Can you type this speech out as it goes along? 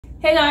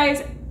Hey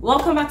guys,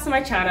 welcome back to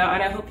my channel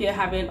and I hope you're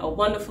having a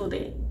wonderful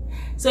day.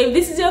 So if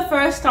this is your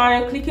first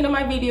time clicking on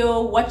my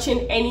video,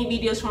 watching any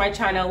videos from my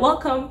channel,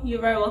 welcome. You're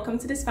very welcome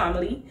to this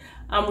family.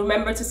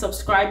 Remember to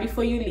subscribe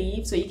before you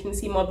leave so you can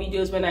see more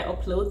videos when I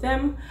upload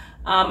them.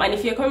 And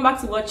if you're coming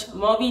back to watch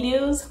more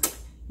videos,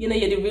 you know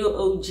you're the real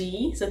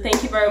OG. So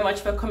thank you very much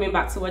for coming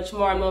back to watch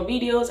more and more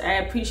videos. I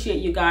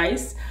appreciate you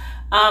guys.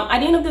 At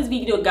the end of this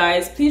video,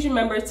 guys, please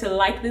remember to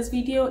like this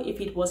video if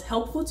it was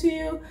helpful to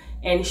you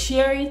and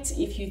share it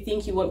if you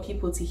think you want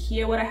people to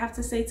hear what I have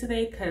to say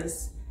today,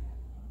 because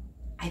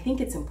I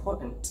think it's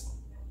important.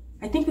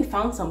 I think we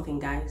found something,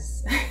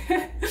 guys.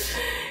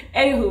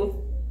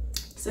 Anywho,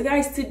 so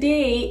guys,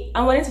 today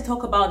I wanted to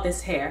talk about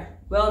this hair.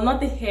 Well, not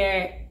the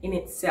hair in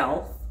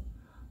itself,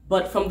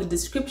 but from the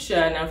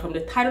description and from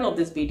the title of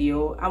this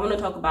video, I want to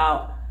talk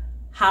about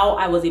how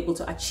I was able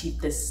to achieve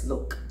this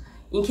look.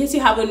 In case you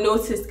haven't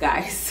noticed,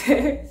 guys,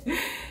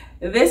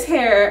 this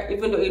hair,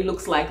 even though it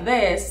looks like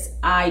this,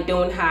 I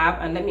don't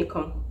have, and let me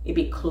come a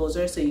bit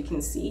closer so you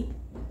can see.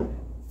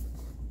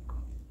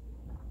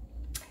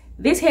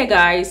 This hair,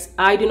 guys,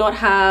 I do not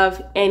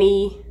have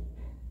any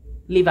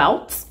leave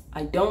outs.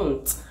 I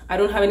don't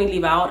have any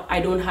leave out. I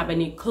don't have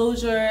any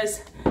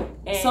closures.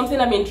 And something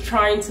I've been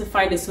trying to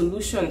find a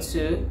solution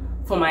to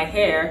for my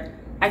hair.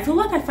 I feel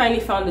like I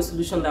finally found a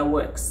solution that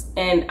works,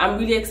 and I'm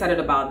really excited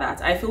about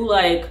that. I feel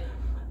like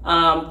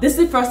this is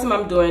the first time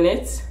I'm doing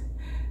it,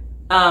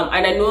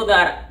 and I know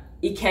that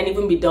it can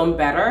even be done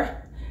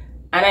better,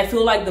 and I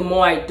feel like the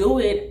more I do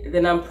it,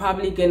 then I'm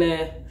probably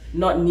gonna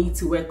not need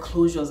to wear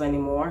closures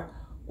anymore,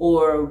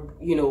 or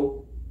you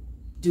know,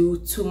 do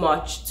too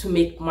much to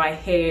make my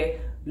hair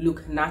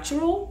look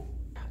natural.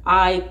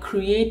 I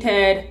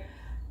created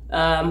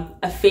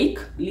a fake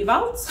leave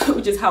out,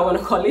 which is how I want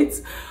to call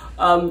it.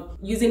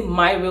 Using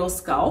my real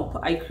scalp,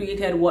 I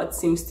created what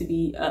seems to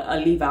be a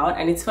leave out.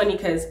 And it's funny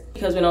because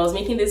when I was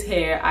making this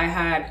hair, I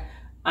had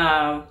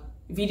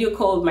video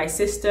called my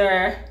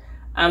sister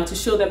to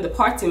show them the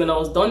party when I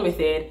was done with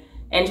it,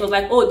 and she was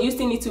like, oh, do you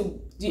still need to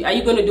are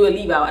you going to do a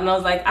leave out? And I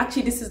was like,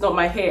 actually, this is not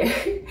my hair.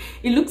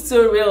 It looked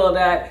so real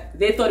that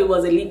they thought it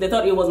was they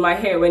thought it was my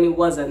hair when it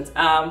wasn't.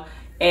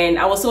 And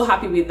I was so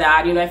happy with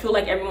that. You know, I feel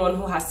like everyone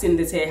who has seen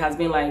this hair has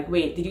been like,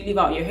 wait, did you leave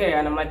out your hair?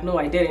 And I'm like, no,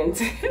 I didn't.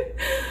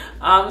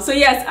 So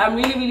yes, I'm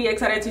really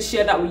excited to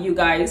share that with you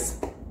guys.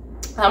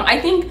 I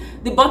think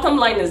the bottom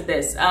line is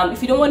this.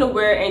 If you don't want to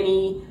wear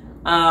any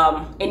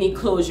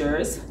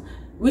closures,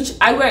 which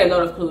I wear a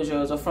lot of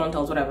closures or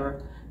frontals,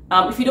 whatever.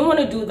 If you don't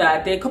want to do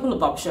that, there are a couple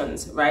of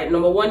options, right?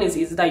 Number one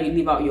is that you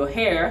leave out your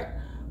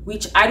hair,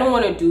 which I don't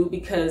want to do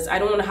because I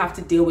don't want to have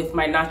to deal with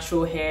my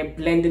natural hair,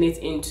 blending it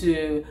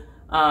into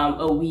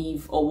a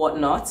weave or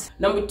whatnot.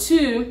 Number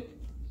two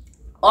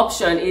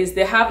option is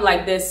they have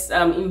like this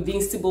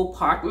invincible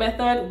part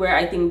method, where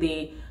I think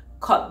they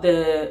cut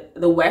the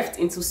weft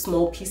into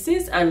small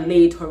pieces and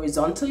lay it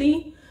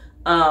horizontally.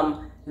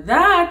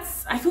 That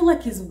I feel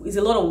like is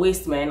a lot of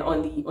waste, man,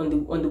 on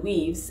the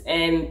weaves.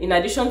 And in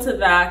addition to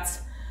that,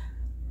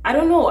 I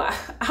don't know, I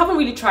haven't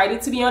really tried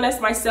it to be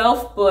honest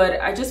myself, but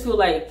I just feel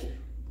like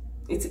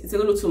it's a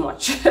little too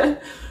much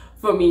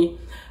for me.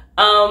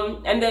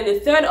 And then the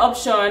third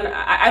option,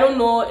 I don't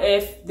know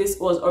if this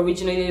was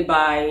originated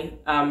by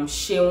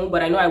Sheung,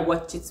 but I know I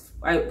watched it.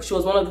 She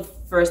was one of the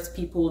first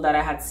people that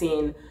I had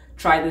seen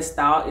try this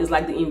style. It's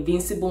like the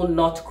invincible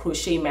knot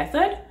crochet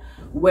method,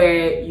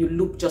 where you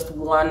loop just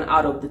one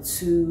out of the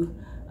two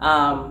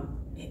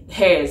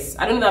hairs.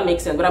 I don't know if that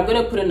makes sense, but I'm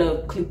gonna put in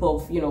a clip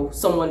of, you know,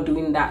 someone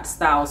doing that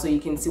style so you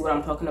can see what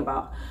I'm talking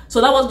about.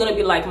 So that was gonna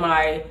be like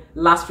my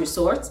last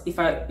resort if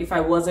I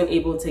wasn't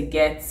able to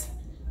get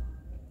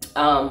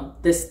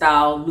this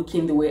style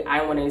looking the way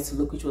I wanted it to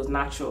look, which was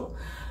natural.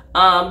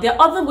 There are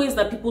other ways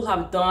that people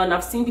have done.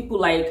 I've seen people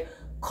like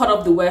cut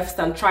off the wefts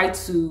and try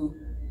to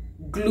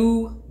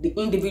glue the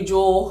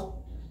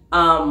individual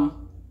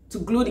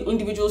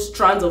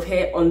strands of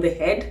hair on the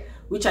head,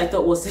 which I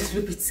thought was a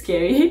little bit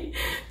scary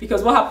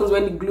because what happens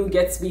when the glue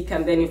gets weak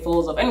and then it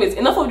falls off? Anyways,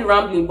 enough of the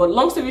rambling, but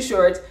long story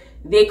short,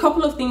 there are a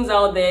couple of things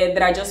out there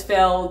that I just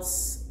felt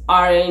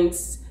aren't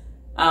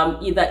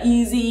either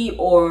easy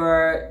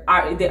or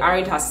they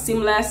aren't as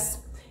seamless,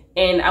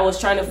 and I was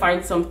trying to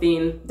find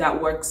something that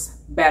works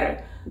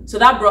better. So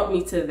that brought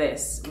me to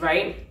this,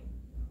 right?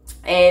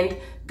 And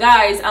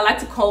guys, I like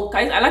to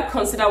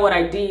consider what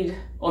I did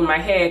on my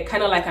hair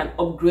kind of like an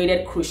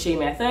upgraded crochet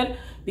method,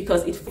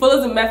 because it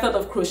follows the method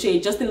of crochet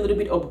just a little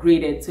bit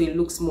upgraded so it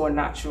looks more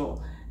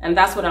natural. And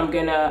that's what I'm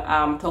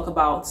gonna talk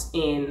about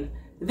in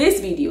this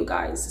video,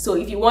 guys. So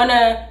if you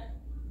wanna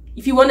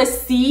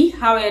see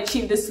how I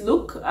achieved this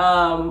look,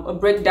 a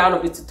breakdown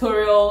of the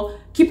tutorial,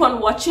 keep on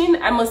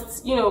watching. I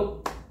must, you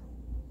know,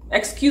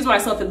 excuse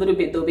myself a little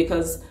bit though,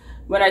 because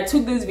when I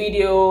took this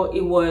video,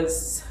 it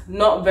was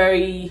not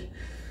very,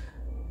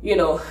 you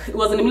know, it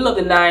was in the middle of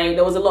the night,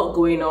 there was a lot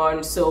going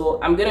on.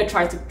 So I'm gonna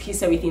try to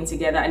piece everything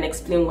together and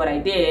explain what I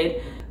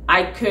did.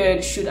 I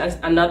could shoot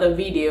another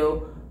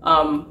video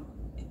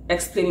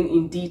explaining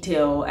in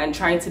detail and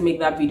trying to make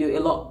that video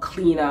a lot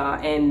cleaner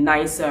and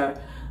nicer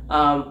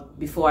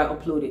before I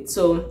upload it.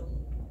 So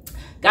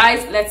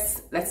Guys,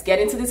 let's get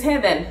into this hair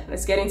then.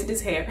 Let's get into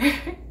this hair.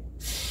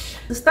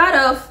 To start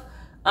off,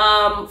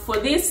 for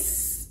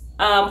this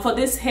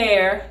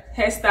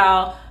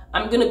hairstyle,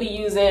 I'm gonna be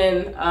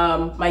using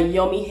my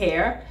Yummy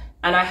hair,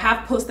 and I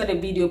have posted a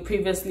video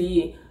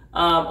previously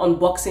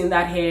unboxing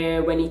that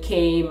hair when it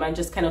came and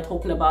just kind of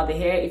talking about the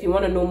hair. If you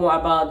want to know more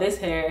about this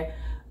hair,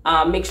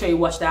 make sure you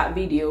watch that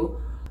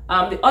video.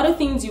 The other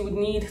things you would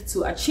need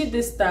to achieve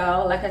this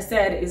style, like I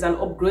said, is an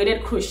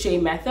upgraded crochet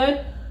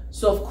method.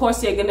 So of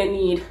course you're gonna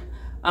need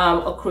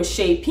a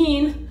crochet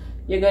pin,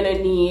 you're gonna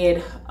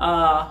need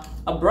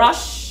a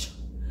brush,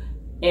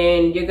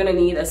 and you're gonna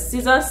need a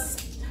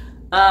scissors.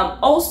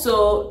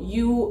 Also,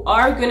 you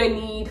are gonna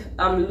need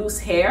loose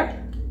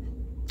hair.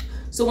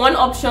 So one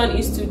option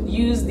is to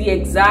use the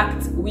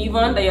exact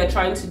weave-on that you're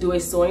trying to do a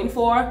sewing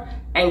for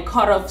and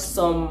cut off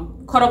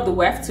the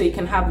weft so you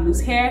can have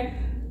loose hair.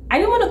 I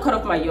didn't want to cut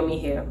off my Yummy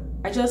hair.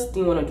 I just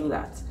didn't want to do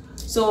that.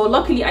 So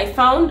luckily I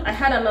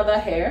had another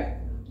hair,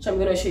 which I'm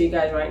gonna show you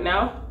guys right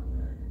now.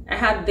 I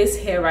had this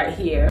hair right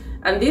here,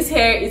 and this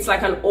hair is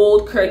like an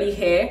old curly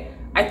hair.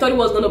 I thought it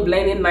was gonna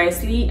blend in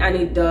nicely, and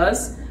it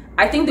does.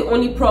 I think the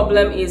only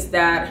problem is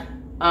that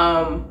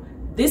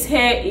this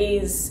hair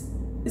is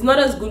not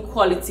as good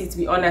quality, to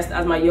be honest,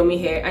 as my Yummy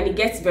hair, and it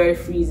gets very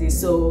frizzy.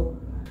 So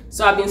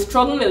I've been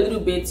struggling a little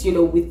bit, you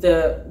know, with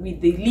the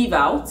leave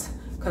out,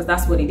 because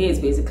that's what it is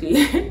basically.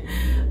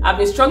 I've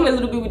been struggling a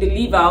little bit with the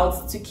leave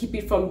out to keep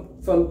it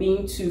from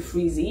being too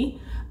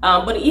frizzy.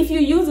 But if you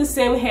use the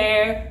same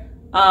hair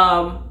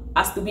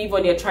as the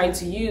weave-on you're trying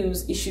to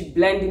use, it should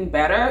blend in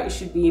better. It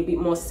should be a bit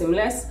more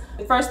seamless.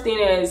 The first thing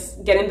is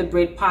getting the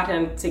braid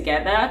pattern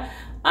together.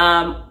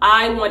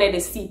 I wanted a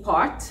C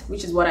part,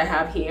 which is what I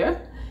have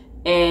here,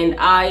 and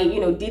I, you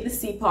know, did the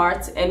C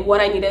part. And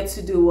what I needed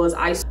to do was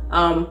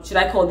should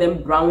I call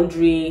them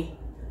boundary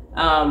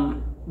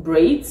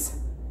braids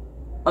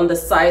on the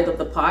side of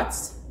the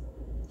parts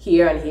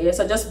here and here.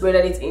 So I just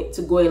braided it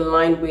to go in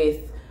line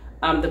with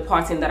the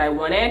parting that I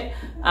wanted.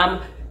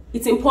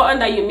 It's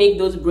important that you make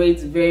those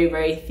braids very,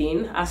 very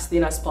thin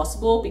as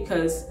possible,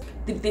 because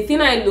the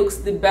thinner it looks,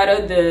 the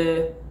better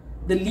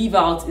the leave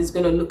out is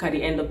going to look at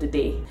the end of the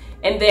day.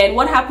 And then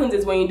what happens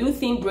is when you do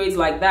thin braids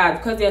like that,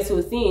 because they're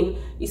so thin,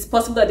 it's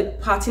possible that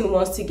the pattern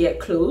wants to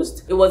get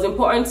closed. It was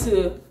important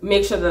to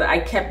make sure that I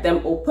kept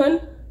them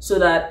open, so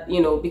that,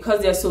 you know,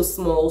 because they're so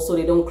small, so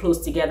they don't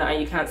close together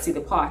and you can't see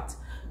the part.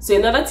 So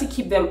in order to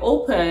keep them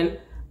open,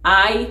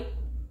 I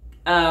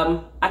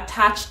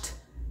attached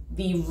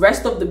the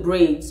rest of the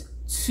braids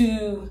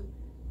to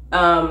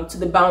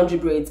the boundary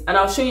braids, and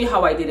I'll show you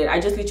how I did it. I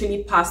just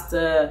literally passed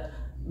the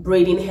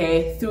braiding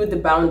hair through the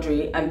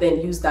boundary and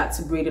then used that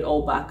to braid it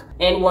all back.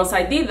 And once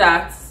I did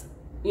that,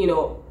 you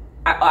know,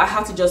 I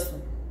had to just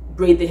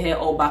braid the hair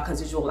all back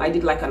as usual. I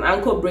did like an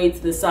ankle braid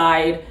to the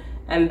side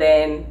and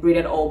then braid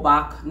it all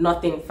back.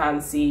 Nothing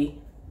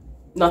fancy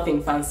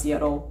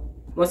at all.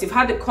 Once you've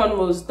had the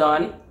cornrows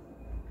done,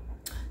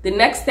 the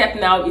next step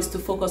now is to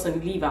focus on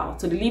the leave out.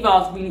 So the leave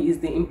out really is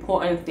the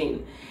important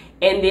thing,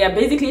 and there are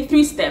basically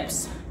 3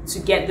 steps to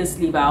get this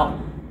leave out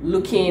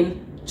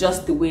looking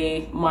just the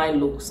way mine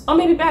looks, or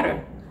maybe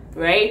better,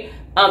 right?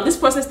 This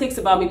process takes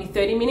about maybe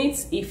 30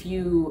 minutes if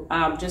you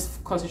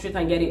just concentrate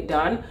and get it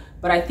done,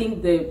 but I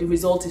think the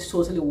result is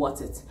totally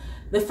worth it.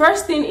 The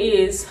first thing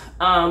is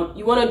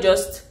you want to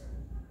just,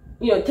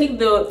 you know, take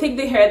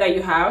the hair that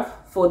you have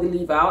for the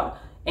leave out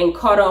and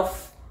cut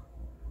off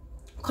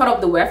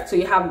the weft so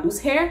you have loose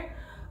hair,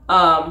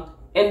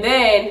 and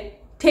then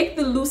take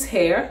the loose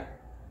hair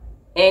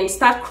and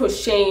start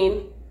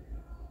crocheting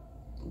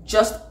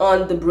just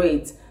on the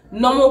braids.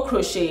 Normal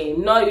crochet.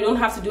 No, you don't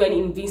have to do any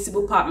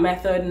invisible part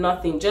method,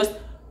 nothing. Just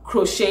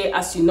crochet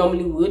as you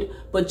normally would,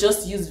 but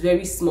just use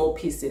very small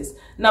pieces.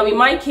 Now in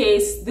my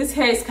case, this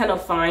hair is kind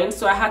of fine,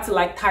 so I had to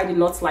like tie the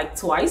knots like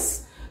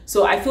twice.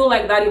 So I feel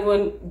like that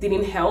even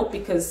didn't help,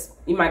 because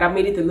it might have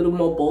made it a little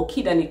more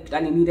bulky than it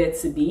needed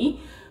to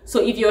be. So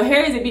if your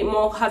hair is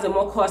has a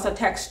more coarser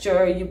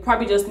texture, you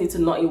probably just need to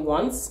knot it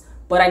once,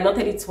 but I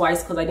knotted it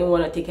twice because I didn't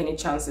want to take any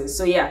chances.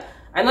 So yeah,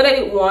 I knotted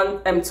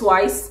it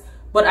twice,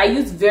 but I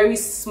used very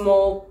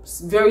small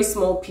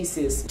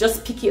pieces.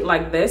 Just pick it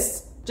like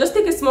this. Just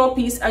take a small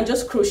piece and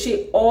just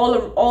crochet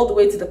all the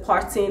way to the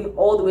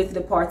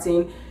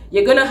parting,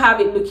 You're gonna have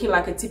it looking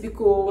like a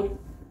typical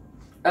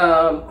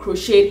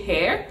crocheted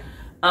hair.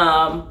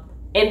 And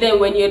then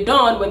when you're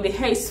done, when the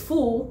hair is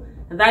full,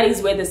 that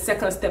is where the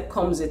second step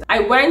comes in.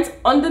 I went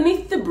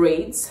underneath the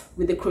braids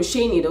with the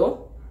crochet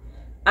needle,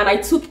 and I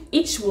took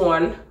each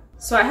one.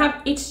 So I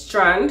have each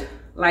strand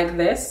like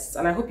this,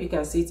 and I hope you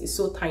can see it, it's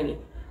so tiny.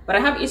 But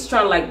I have each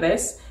strand like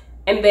this,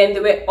 and then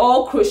they were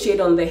all crocheted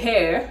on the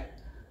hair.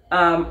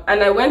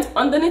 And I went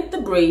underneath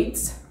the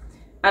braids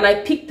and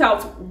I picked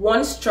out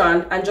one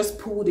strand and just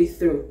pulled it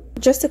through.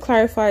 Just to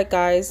clarify,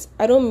 guys,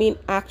 I don't mean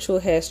actual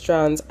hair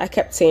strands. I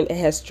kept saying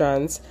hair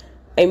strands.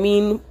 I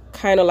mean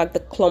kind of like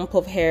the clump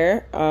of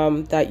hair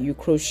that you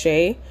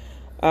crochet,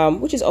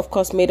 which is of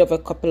course made of a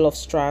couple of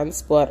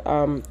strands, but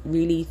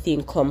really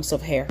thin clumps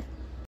of hair.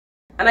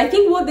 And I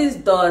think what this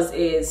does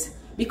is,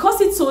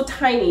 because it's so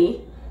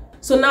tiny,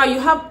 So now you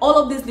have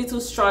all of these little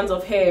strands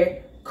of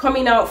hair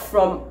coming out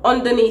from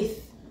underneath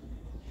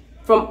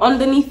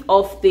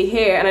of the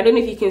hair. And I don't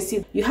know if you can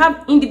see, you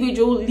have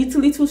individual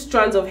little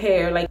strands of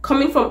hair like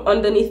coming from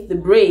underneath the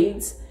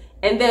braids,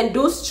 and then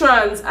those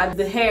strands are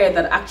the hair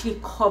that actually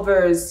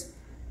covers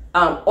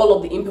all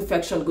of the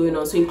imperfection going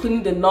on, so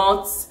including the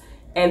knots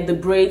and the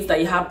braids that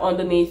you have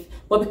underneath.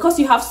 But because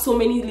you have so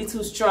many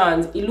little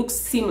strands, it looks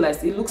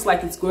seamless. It looks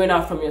like it's growing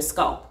out from your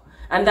scalp,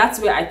 and that's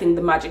where I think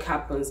the magic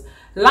happens.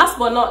 Last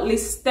but not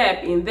least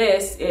step in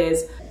this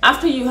is,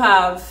 after you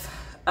have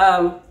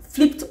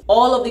flipped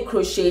all of the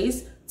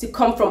crochets to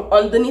come from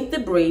underneath the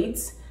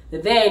braids,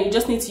 then you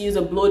just need to use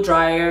a blow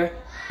dryer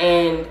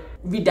and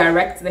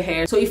redirect the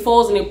hair so it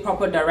falls in a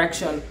proper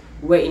direction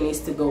where it needs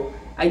to go.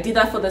 I did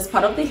that for this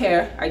part of the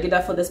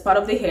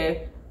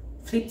hair,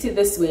 flipped it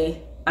this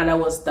way, and I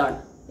was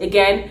done.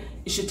 Again,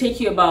 it should take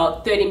you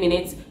about 30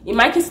 minutes. In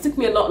my case, it took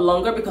me a lot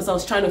longer because I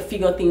was trying to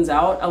figure things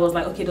out. I was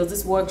like, okay, does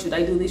this work? Should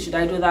I do this? Should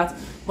I do that?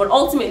 But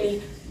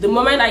ultimately, the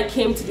moment I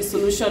came to the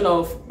solution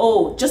of,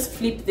 oh, just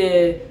flip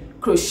the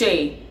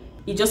crochet,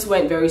 it just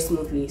went very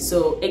smoothly.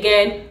 So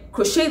again,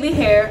 crochet the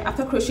hair.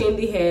 After crocheting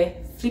the hair,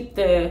 flip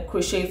the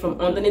crochet from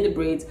underneath the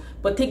braids,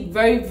 but take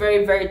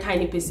very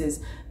tiny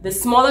pieces. The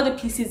smaller the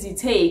pieces you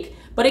take,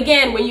 but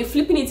again, when you're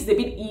flipping it, it's a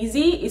bit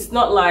easy. It's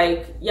not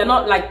like, you're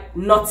not like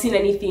knotting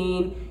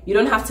anything. You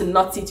don't have to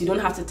knot it, you don't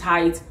have to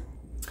tie it.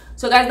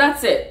 So guys,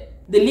 that's it.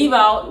 The leave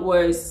out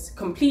was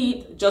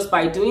complete just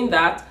by doing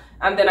that,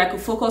 and then I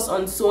could focus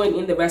on sewing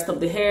in the rest of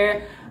the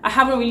hair. I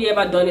haven't really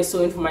ever done a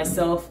sewing for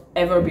myself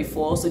ever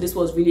before, so this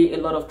was really a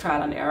lot of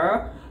trial and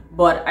error.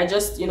 But I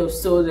just, you know,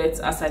 sewed it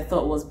as I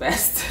thought was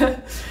best.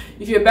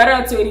 If you're better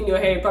at sewing in your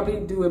hair, you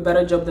probably do a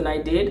better job than I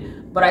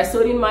did. But I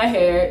sewed in my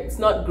hair. It's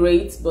not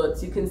great,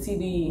 but you can see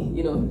the,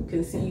 you know, you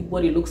can see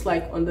what it looks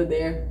like under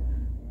there.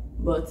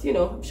 But, you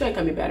know, I'm sure it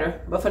can be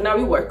better. But for now,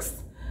 it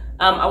works.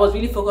 I was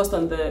really focused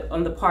on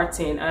the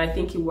parting, and I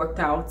think it worked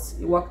out.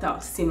 It worked out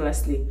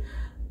seamlessly.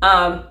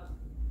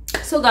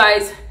 So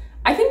guys,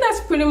 I think that's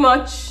pretty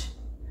much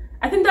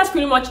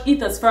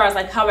it as far as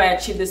like how I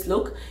achieved this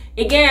look.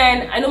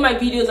 Again, I know my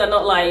videos are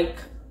not like,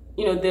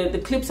 you know, the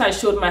clips I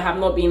showed might have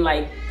not been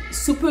like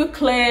super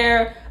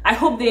clear. I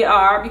hope they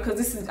are, because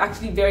this is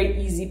actually a very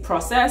easy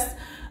process.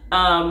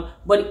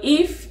 But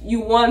if you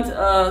want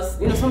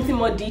you know, something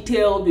more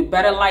detailed with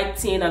better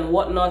lighting and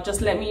whatnot,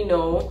 just let me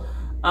know.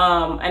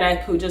 And I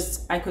could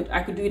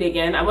do it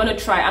again. I'm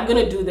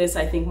gonna do this,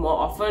 I think, more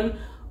often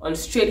on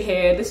straight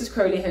hair. This is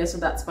curly hair, so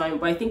that's fine,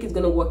 but I think it's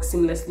gonna work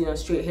seamlessly on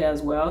straight hair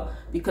as well,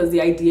 because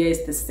the idea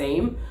is the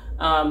same.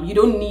 You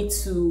don't need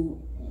to,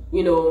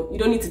 you know, you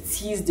don't need to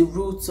tease the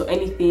roots or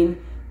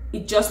anything.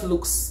 It just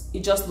looks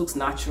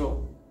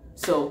natural.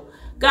 So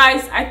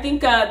guys, I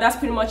think that's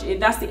pretty much it.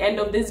 That's the end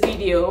of this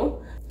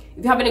video.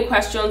 If you have any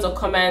questions or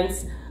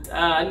comments,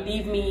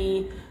 leave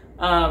me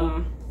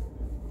a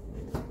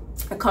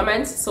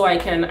comment so I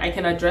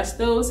can address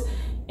those.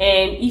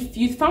 And if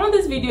you found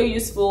this video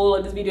useful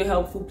or this video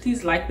helpful,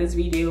 please like this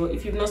video.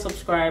 If you've not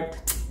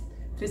subscribed,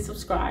 please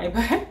subscribe.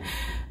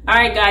 All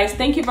right guys,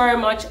 thank you very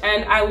much,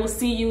 and I will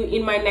see you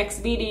in my next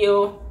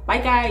video. Bye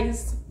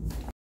guys.